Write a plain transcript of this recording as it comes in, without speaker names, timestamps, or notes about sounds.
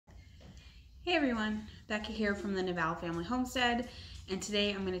Hey everyone, Becca here from the Naval Family Homestead, and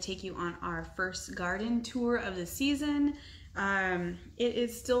today I'm going to take you on our first garden tour of the season. It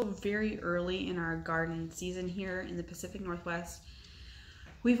is still very early in our garden season here in the Pacific Northwest.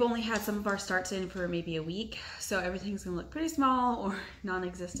 We've only had some of our starts in for maybe a week, so everything's going to look pretty small or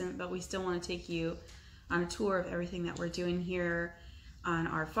non-existent, but we still want to take you on a tour of everything that we're doing here on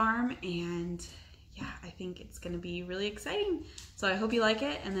our farm, and yeah, I think it's going to be really exciting. So I hope you like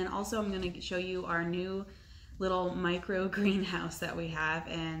it. And then also I'm going to show you our new little micro greenhouse that we have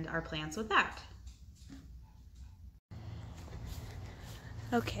and our plants with that.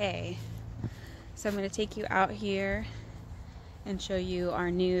 Okay, so I'm going to take you out here and show you our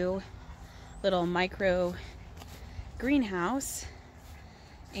new little micro greenhouse,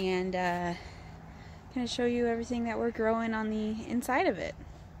 and I'm going to show you everything that we're growing on the inside of it.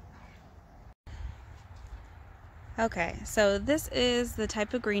 Okay, so this is the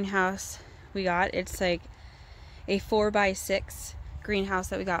type of greenhouse we got. It's like a 4x6 greenhouse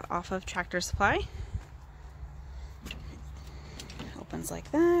that we got off of Tractor Supply. Opens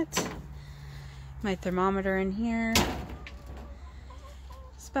like that. My thermometer in here.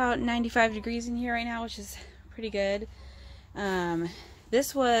 It's about 95 degrees in here right now, which is pretty good.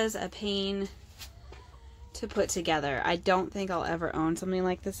 This was a pain to put together. I don't think I'll ever own something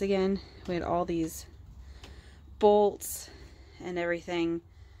like this again. We had all these bolts and everything.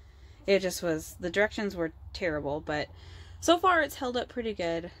 It just was, the directions were terrible, but so far it's held up pretty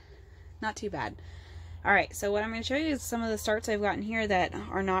good. Not too bad. Alright, so what I'm going to show you is some of the starts I've gotten here that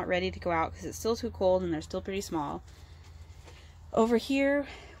are not ready to go out because it's still too cold and they're still pretty small. Over here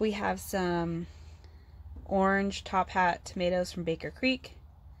we have some orange top hat tomatoes from Baker Creek.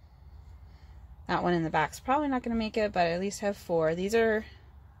 That one in the back's probably not going to make it, but I at least have 4. These are,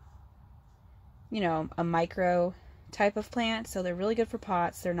 you know, a micro type of plant, so they're really good for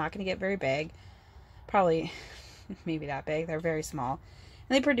pots. They're not going to get very big, probably maybe that big. They're very small,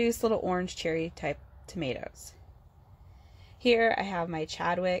 and they produce little orange cherry type tomatoes. Here I have my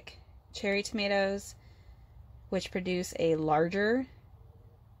Chadwick cherry tomatoes, which produce a larger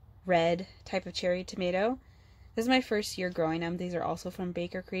red type of cherry tomato. This is my first year growing them. These are also from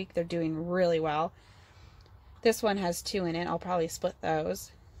Baker Creek. They're doing really well. This one has 2 in it. I'll probably split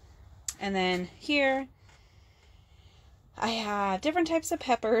those. And then here I have different types of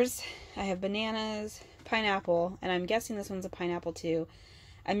peppers. I have bananas, pineapple, and I'm guessing this one's a pineapple too.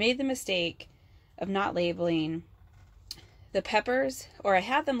 I made the mistake of not labeling the peppers, or I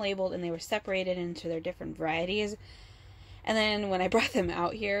had them labeled and they were separated into their different varieties. And then when I brought them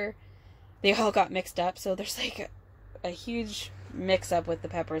out here, they all got mixed up. So there's like a huge mix up with the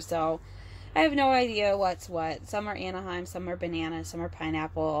peppers. So I have no idea what's what. Some are Anaheim, some are banana, some are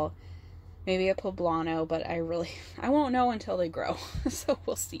pineapple. Maybe a poblano, but I won't know until they grow. So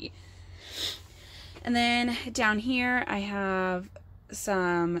we'll see. And then down here I have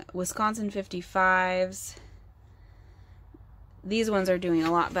some Wisconsin 55s. These ones are doing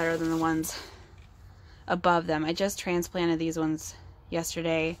a lot better than the ones above them. I just transplanted these ones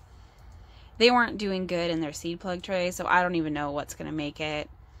yesterday. They weren't doing good in their seed plug tray, so I don't even know what's going to make it.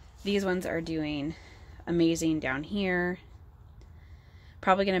 These ones are doing amazing down here.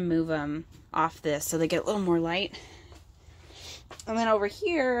 Probably going to move them off this so they get a little more light. And then over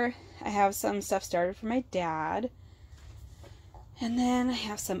here, I have some stuff started for my dad. And then I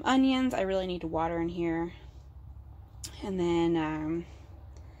have some onions. I really need to water in here. And then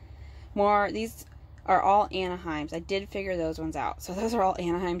more. These are all Anaheims. I did figure those ones out. So those are all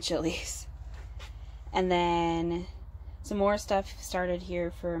Anaheim chilies. And then some more stuff started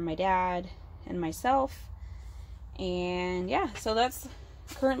here for my dad and myself. And yeah, so that's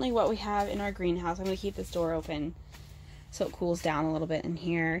currently what we have in our greenhouse. I'm going to keep this door open so it cools down a little bit in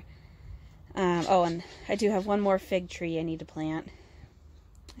here. Oh, and I do have one more fig tree I need to plant.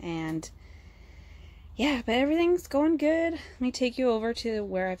 And yeah, but everything's going good. Let me take you over to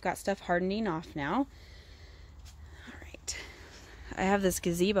where I've got stuff hardening off now. Alright. I have this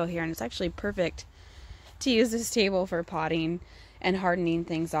gazebo here, and it's actually perfect to use this table for potting and hardening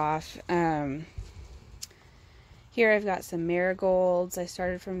things off. Here I've got some marigolds. I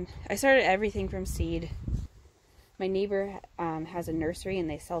started everything from seed. My neighbor has a nursery and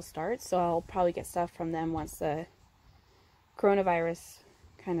they sell starts, so I'll probably get stuff from them once the coronavirus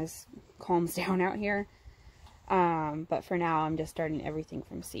kind of calms down out here. But for now, I'm just starting everything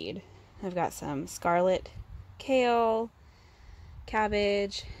from seed. I've got some scarlet kale,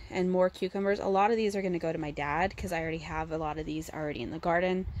 cabbage, and more cucumbers. A lot of these are going to go to my dad because I already have a lot of these already in the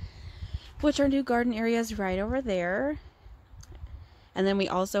garden, which our new garden area is right over there. And then we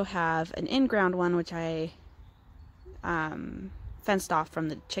also have an in-ground one, which I fenced off from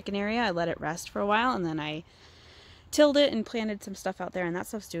the chicken area. I let it rest for a while, and then I tilled it and planted some stuff out there, and that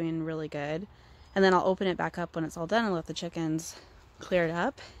stuff's doing really good. And then I'll open it back up when it's all done and let the chickens clear it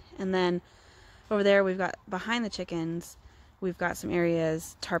up. And then over there, we've got, behind the chickens, we've got some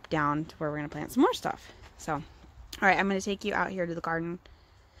areas tarped down to where we're going to plant some more stuff. So, all right, I'm going to take you out here to the garden,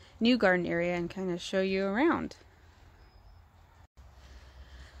 new garden area, and kind of show you around.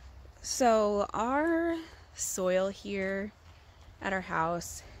 So our soil here at our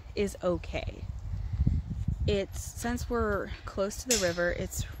house is okay. Since we're close to the river,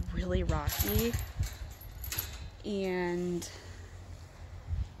 it's really rocky, and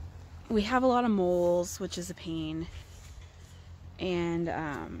we have a lot of moles, which is a pain.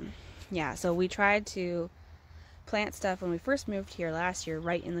 And yeah, so we tried to plant stuff when we first moved here last year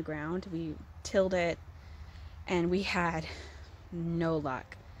right in the ground. We tilled it and we had no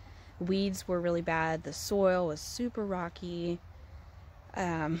luck. Weeds were really bad. The soil was super rocky.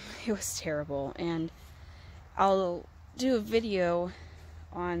 It was terrible. And I'll do a video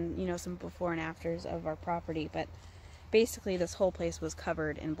on, you know, some before and afters of our property, but basically this whole place was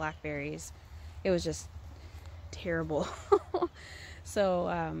covered in blackberries. It was just terrible.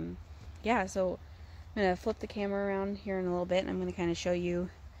 So yeah, so I'm gonna flip the camera around here in a little bit, and I'm gonna kind of show you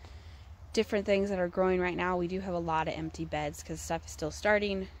different things that are growing right now. We do have a lot of empty beds because stuff is still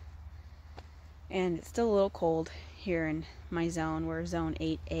starting, and it's still a little cold here in my zone. We're zone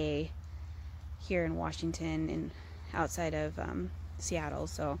 8A here in Washington and outside of Seattle,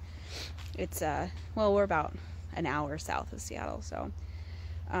 so it's well, we're about an hour south of Seattle. So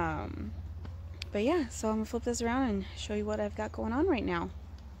but yeah, so I'm gonna flip this around and show you what I've got going on right now.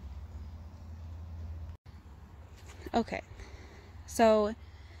 Okay, so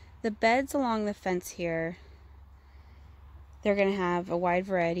the beds along the fence here, they're gonna have a wide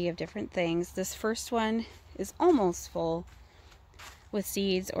variety of different things. This first one is almost full with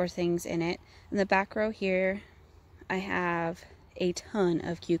seeds or things in it. In the back row here, I have a ton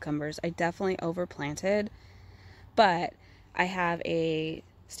of cucumbers. I definitely overplanted, but I have a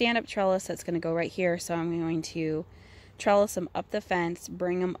stand-up trellis that's going to go right here, so I'm going to trellis them up the fence,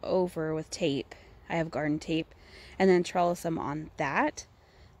 bring them over with tape. I have garden tape, and then trellis them on that,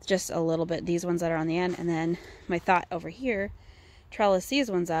 just a little bit, these ones that are on the end, and then my thought over here, trellis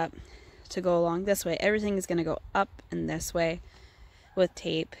these ones up to go along this way. Everything is going to go up and this way with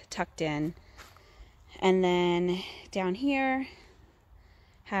tape tucked in. And then down here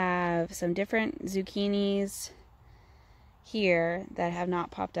have some different zucchinis here that have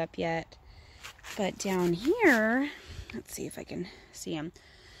not popped up yet. But down here, let's see if I can see them.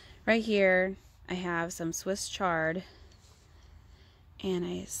 Right here, I have some Swiss chard. And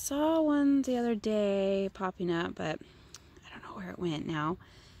I saw one the other day popping up, but I don't know where it went now.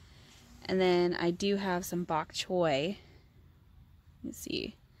 And then I do have some bok choy. Let's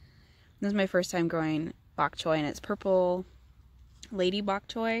see. This is my first time growing bok choy, and it's purple lady bok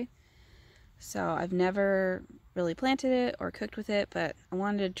choy. So I've never really planted it or cooked with it, but I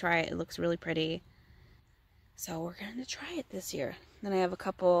wanted to try it. It looks really pretty. So we're going to try it this year. Then I have a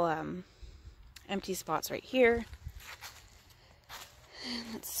couple empty spots right here. And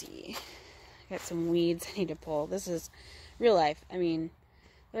let's see. I got some weeds I need to pull. This is real life. I mean,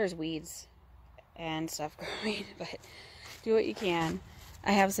 there's weeds and stuff growing, but do what you can.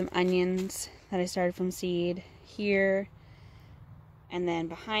 I have some onions that I started from seed here. And then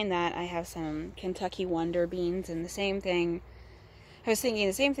behind that, I have some Kentucky Wonder beans, and the same thing. I was thinking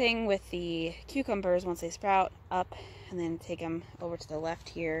the same thing with the cucumbers once they sprout up, and then take them over to the left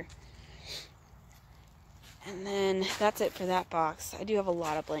here. And then that's it for that box. I do have a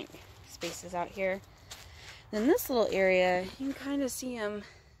lot of blank spaces out here. Then this little area, you can kind of see them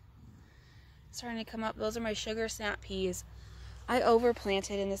starting to come up. Those are my sugar snap peas. I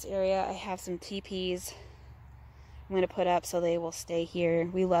overplanted in this area. I have some TPs I'm going to put up so they will stay here.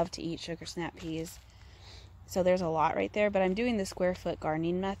 We love to eat sugar snap peas. So there's a lot right there, but I'm doing the square foot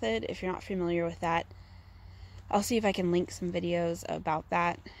gardening method. If you're not familiar with that, I'll see if I can link some videos about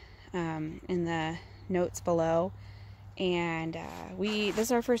that in the notes below. And this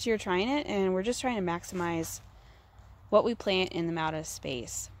is our first year trying it, and we're just trying to maximize what we plant in the amount of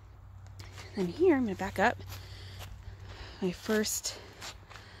space. And here, I'm going to back up. My first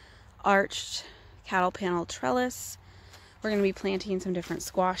arched cattle panel trellis. We're going to be planting some different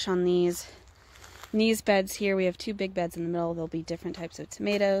squash on these. In these beds here, we have two big beds in the middle. There'll be different types of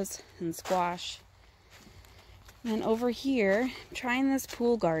tomatoes and squash. And then over here, I'm trying this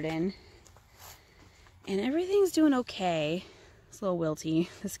pool garden, and everything's doing okay. It's a little wilty,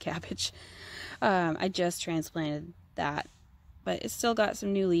 this cabbage. I just transplanted that, but it's still got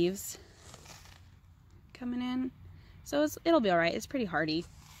some new leaves coming in. So it'll be alright. It's pretty hardy.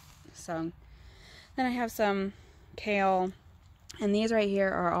 So then I have some kale, and these right here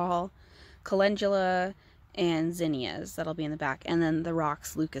are all calendula and zinnias that'll be in the back, and then the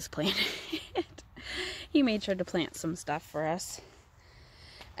rocks Lucas planted. He made sure to plant some stuff for us.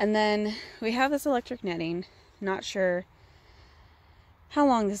 And then we have this electric netting. Not sure how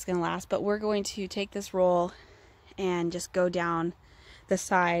long this is going to last, but we're going to take this roll and just go down the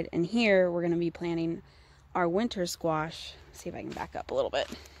side, and here we're going to be planting our winter squash. Let's see if I can back up a little bit.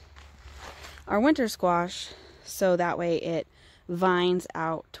 Our winter squash, so that way it vines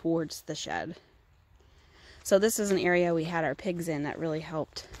out towards the shed. So this is an area we had our pigs in that really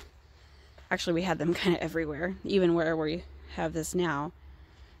helped. Actually, we had them kind of everywhere, even where we have this now.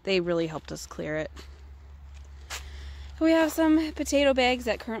 They really helped us clear it. We have some potato bags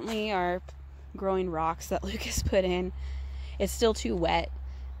that currently are growing rocks that Lucas put in. It's still too wet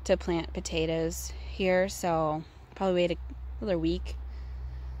to plant potatoes here, so probably wait another week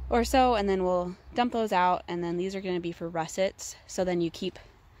or so, and then we'll dump those out, and then these are going to be for russets, so then you keep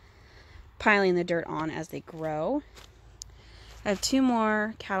piling the dirt on as they grow. I have 2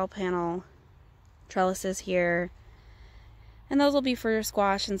 more cattle panel trellises here, and those will be for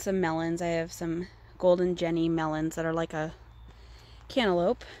squash and some melons. I have some Golden Jenny melons that are like a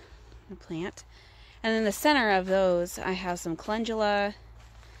cantaloupe plant, and in the center of those I have some calendula,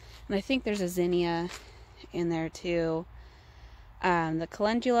 and I think there's a zinnia in there too. The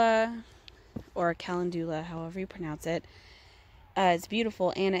calendula, or calendula, however you pronounce it, it's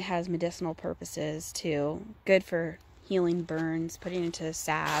beautiful, and it has medicinal purposes too. Good for healing burns, putting into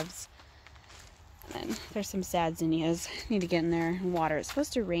salves. And then there's some sad zinnias. Need to get in there and water. It's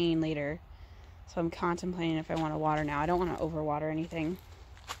supposed to rain later, so I'm contemplating if I want to water now. I don't want to overwater anything.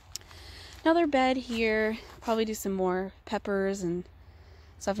 Another bed here. Probably do some more peppers and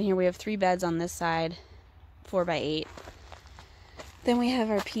stuff in here. We have 3 beds on this side, 4x8. Then we have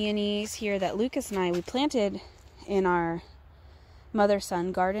our peonies here that Lucas and we planted in our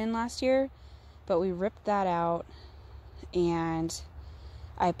mother-son garden last year, but we ripped that out and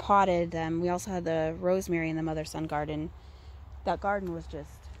I potted them. We also had the rosemary in the mother-son garden. That garden was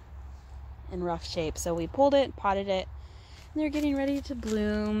just in rough shape, so we pulled it, potted it, and they're getting ready to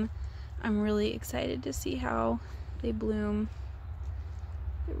bloom. I'm really excited to see how they bloom.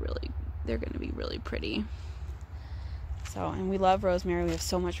 They're going to be really pretty. So, and we love rosemary. We have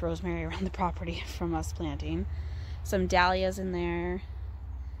so much rosemary around the property from us planting. Some dahlias in there.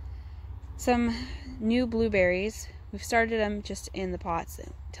 Some new blueberries. We've started them just in the pots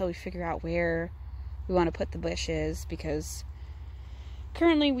until we figure out where we want to put the bushes, because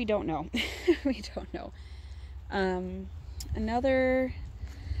currently we don't know. We don't know. Another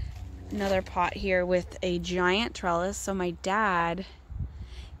pot here with a giant trellis. So my dad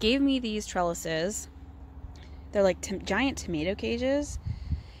gave me these trellises. They're like giant tomato cages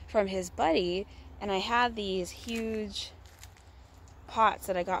from his buddy, and I had these huge pots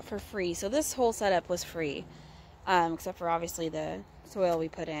that I got for free. So this whole setup was free, except for obviously the soil we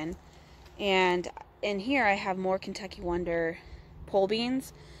put in. And in here I have more Kentucky Wonder pole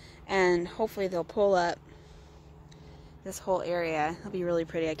beans, and hopefully they'll pull up this whole area. It'll be really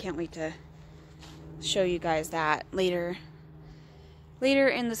pretty. I can't wait to show you guys that later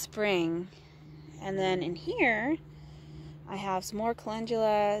in the spring. And then in here I have some more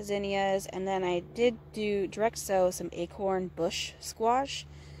calendula, zinnias, and then I did do direct sow some acorn bush squash.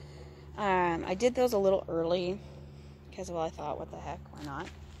 I did those a little early because, well, I thought, what the heck, why not?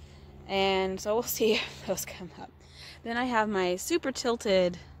 And so we'll see if those come up. Then I have my super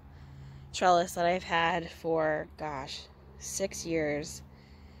tilted trellis that I've had for, gosh, 6 years,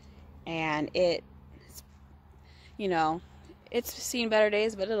 and it's, you know, it's seen better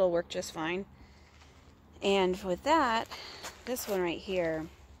days, but it'll work just fine. And with that, this one right here,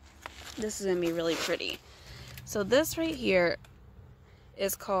 this is going to be really pretty. So this right here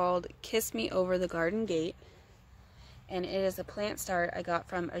is called Kiss Me Over the Garden Gate, and it is a plant start I got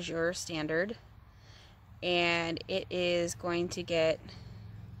from Azure Standard, and it is going to get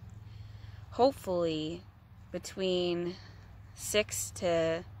hopefully between 6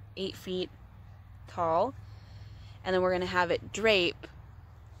 to 8 feet tall, and then we're going to have it drape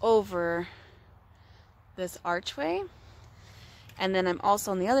over this archway. And then I'm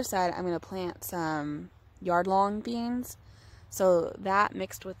also on the other side, I'm going to plant some yard-long beans. So that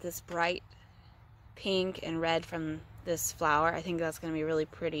mixed with this bright pink and red from this flower, I think that's going to be a really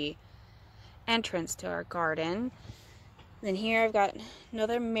pretty entrance to our garden. Then here I've got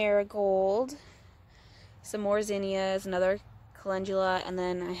another marigold, some more zinnias, another calendula, and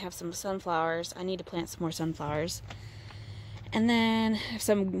then I have some sunflowers. I need to plant some more sunflowers. And then I have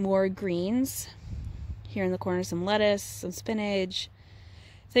some more greens here in the corner some lettuce, some spinach,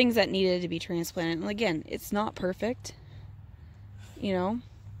 things that needed to be transplanted. And again, it's not perfect, you know,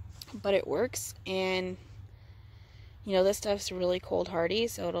 but it works. And, you know, this stuff's really cold hardy,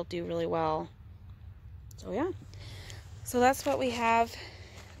 so it'll do really well. So yeah, so that's what we have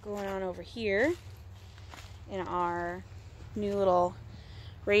going on over here in our new little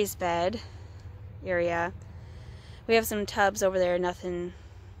raised bed area. We have some tubs over there. Nothing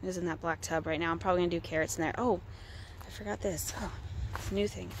is in that black tub right now. I'm probably gonna do carrots in there. Oh, I forgot this. Oh, it's a new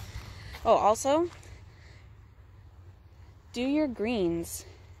thing. Oh, also, do your greens,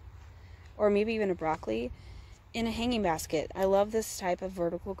 or maybe even a broccoli, in a hanging basket. I love this type of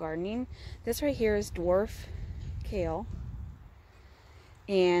vertical gardening. This right here is dwarf kale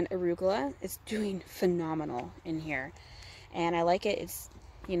and arugula. It's doing phenomenal in here, and I like it. It's,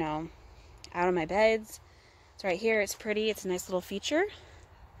 you know, out of my beds. It's right here. It's pretty. It's a nice little feature.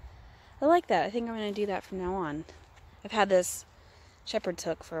 I like that. I think I'm going to do that from now on. I've had this shepherd's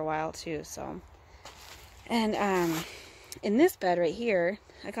hook for a while too, so. And in this bed right here,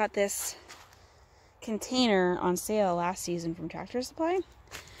 I got this container on sale last season from Tractor Supply.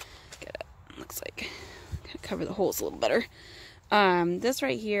 Looks like I'm gonna cover the holes a little better. This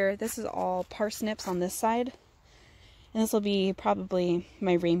right here, this is all parsnips on this side, and this will be probably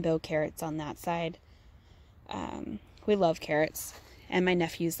my rainbow carrots on that side. We love carrots, and my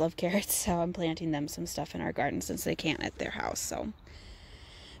nephews love carrots, so I'm planting them some stuff in our garden since they can't at their house. So,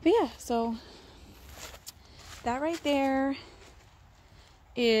 but yeah, so that right there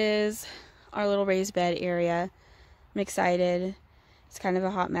is our little raised bed area. I'm excited. It's kind of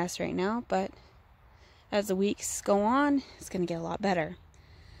a hot mess right now, but as the weeks go on, it's going to get a lot better.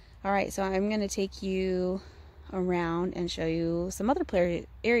 All right, so I'm going to take you around and show you some other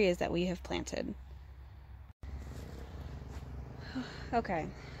areas that we have planted. Okay,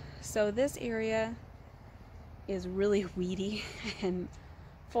 so this area is really weedy and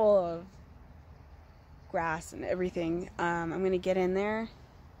full of grass and everything. I'm going to get in there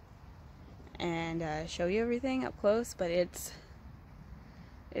and show you everything up close, but it's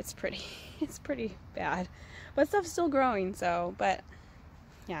pretty bad, but stuff's still growing. So, but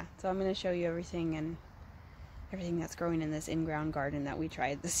yeah, so I'm going to show you everything that's growing in this in-ground garden that we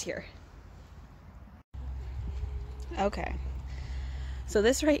tried this year. Okay, so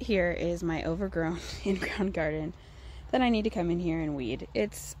this right here is my overgrown in-ground garden that I need to come in here and weed.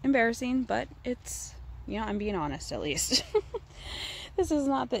 It's embarrassing, but it's, you know, I'm being honest at least. This is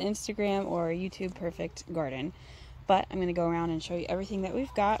not the Instagram or YouTube perfect garden, but I'm going to go around and show you everything that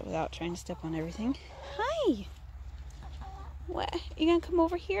we've got without trying to step on everything. Hi! What? You gonna come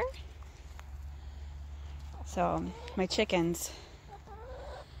over here? So, my chickens,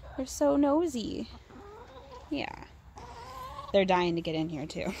 they're so nosy. Yeah. They're dying to get in here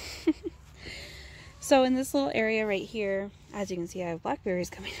too. So in this little area right here, as you can see, I have blackberries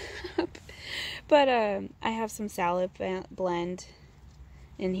coming up. But I have some salad blend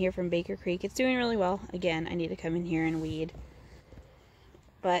in here from Baker Creek. It's doing really well. Again, I need to come in here and weed,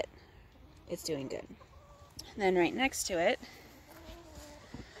 but it's doing good. And then right next to it,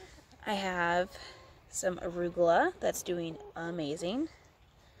 I have some arugula that's doing amazing.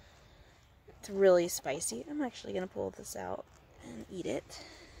 It's really spicy. I'm actually going to pull this out and eat it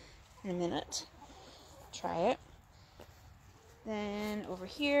in a minute. Try it. Then over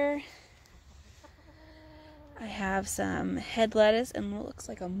here, I have some head lettuce, and what looks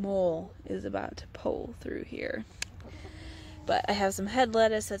like a mole is about to pull through here. But I have some head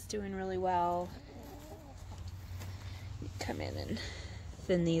lettuce that's doing really well. Come in and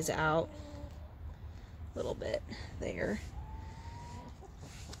thin these out a little bit there.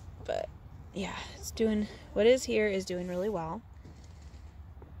 But yeah, it's doing, what is here is doing really well.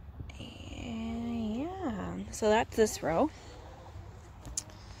 And yeah, so that's this row.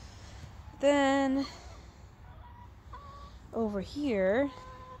 Then over here,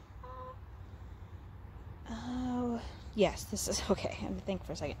 oh yes, this is, okay, I have to think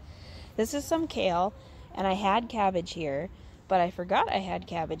for a second. This is some kale, and I had cabbage here, but I forgot I had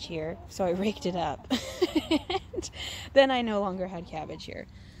cabbage here, so I raked it up. And then I no longer had cabbage here.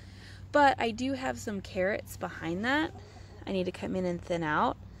 But I do have some carrots behind that. I need to come in and thin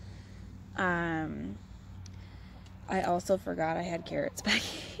out. I also forgot I had carrots back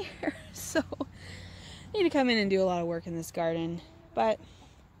here, so I need to come in and do a lot of work in this garden. But,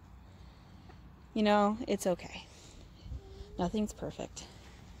 you know, it's okay. Nothing's perfect.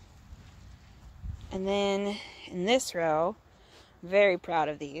 And then in this row, very proud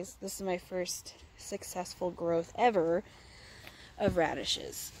of these. This is my first successful growth ever of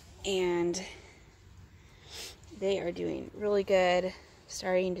radishes. And they are doing really good.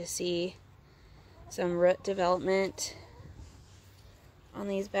 Starting to see Some root development on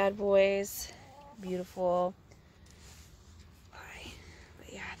these bad boys. Beautiful.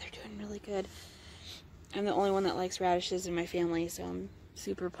 But yeah, they're doing really good. I'm the only one that likes radishes in my family, so I'm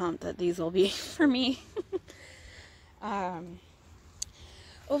super pumped that these will be for me.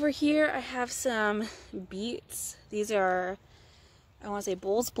 Over here I have some beets. These are, I want to say,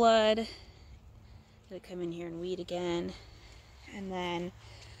 bull's blood. I'm gonna come in here and weed again. And then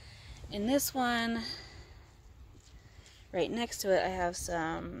in this one, right next to it, I have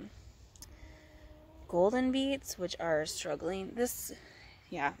some golden beets, which are struggling. This,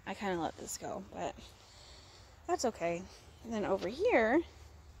 yeah, I kind of let this go, but that's okay. And then over here,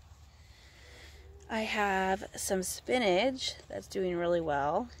 I have some spinach that's doing really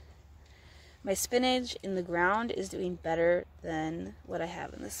well. My spinach in the ground is doing better than what I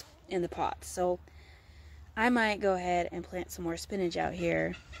have in the pot. So I might go ahead and plant some more spinach out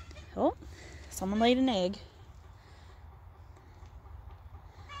here. Oh, someone laid an egg.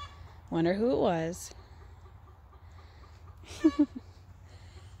 Wonder who it was.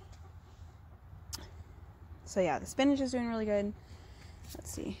 So yeah, the spinach is doing really good.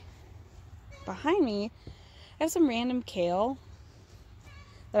 Let's see. Behind me, I have some random kale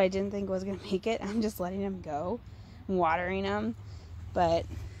that I didn't think was going to make it. I'm just letting them go. I'm watering them. But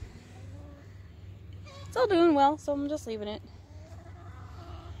it's all doing well, so I'm just leaving it.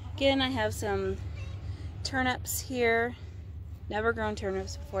 Again, I have some turnips here. Never grown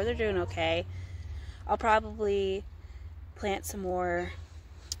turnips before. They're doing okay. I'll probably plant some more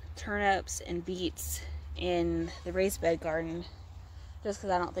turnips and beets in the raised bed garden, just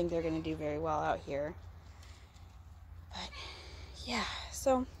because I don't think they're going to do very well out here. But yeah,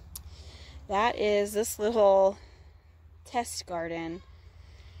 so that is this little test garden.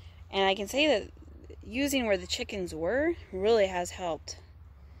 And I can say that using where the chickens were really has helped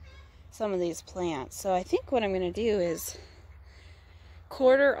some of these plants. So I think what I'm going to do is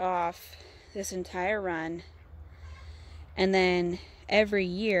quarter off this entire run, and then every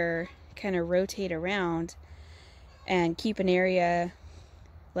year kind of rotate around and keep an area,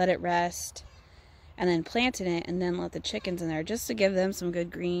 let it rest, and then plant in it, and then let the chickens in there just to give them some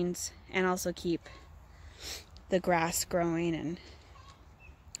good greens and also keep the grass growing. And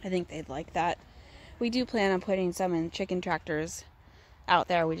I think they'd like that. We do plan on putting some in chicken tractors out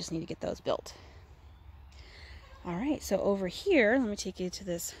there. We just need to get those built. Alright, so over here, let me take you to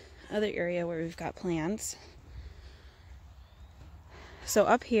this other area where we've got plants. So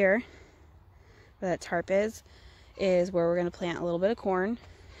up here, where that tarp is where we're going to plant a little bit of corn.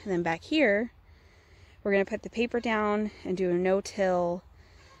 And then back here, we're going to put the paper down and do a no-till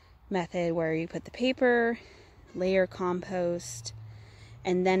method where you put the paper, layer compost,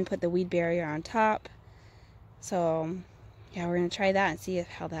 and then put the weed barrier on top. So yeah, we're going to try that and see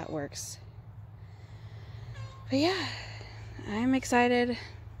how that works. But yeah, I'm excited.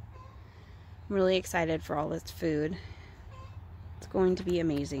 I'm really excited for all this food. It's going to be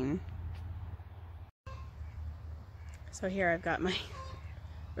amazing. So here I've got my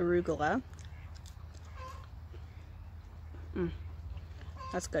arugula.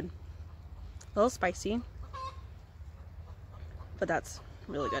 That's good. A little spicy, but that's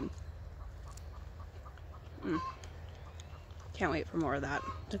really good. Can't wait for more of that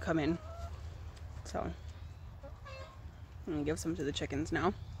to come in. So I'm gonna give some to the chickens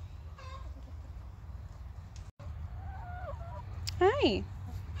now. Hi,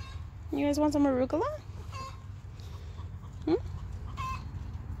 you guys want some arugula?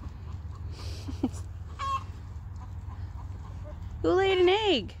 Who laid an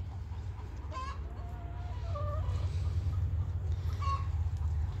egg?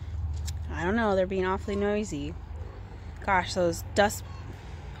 I don't know, they're being awfully noisy. Gosh, those dust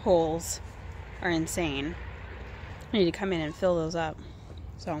holes are insane. I need to come in and fill those up.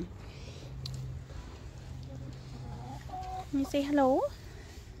 So, can you say hello?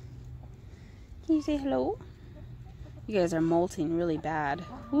 Can you say hello? You guys are molting really bad.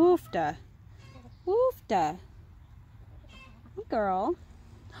 Woofda. Woofda. Hey girl.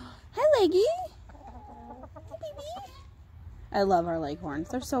 Hi Leggy. Hi baby. I love our leghorns.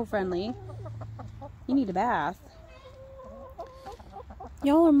 They're so friendly. You need a bath.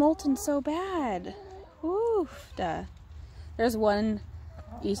 Y'all are molting so bad. Woofda. There's one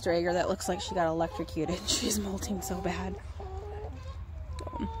Easter egger that looks like she got electrocuted. She's molting so bad.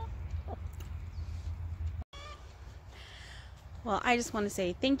 Well, I just want to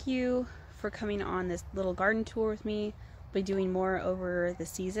say thank you for coming on this little garden tour with me. We'll be doing more over the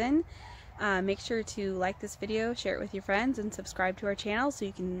season. Make sure to like this video, share it with your friends, and subscribe to our channel so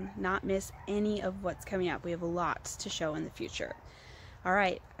you can not miss any of what's coming up. We have lots to show in the future. All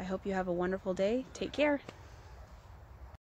right, I hope you have a wonderful day. Take care.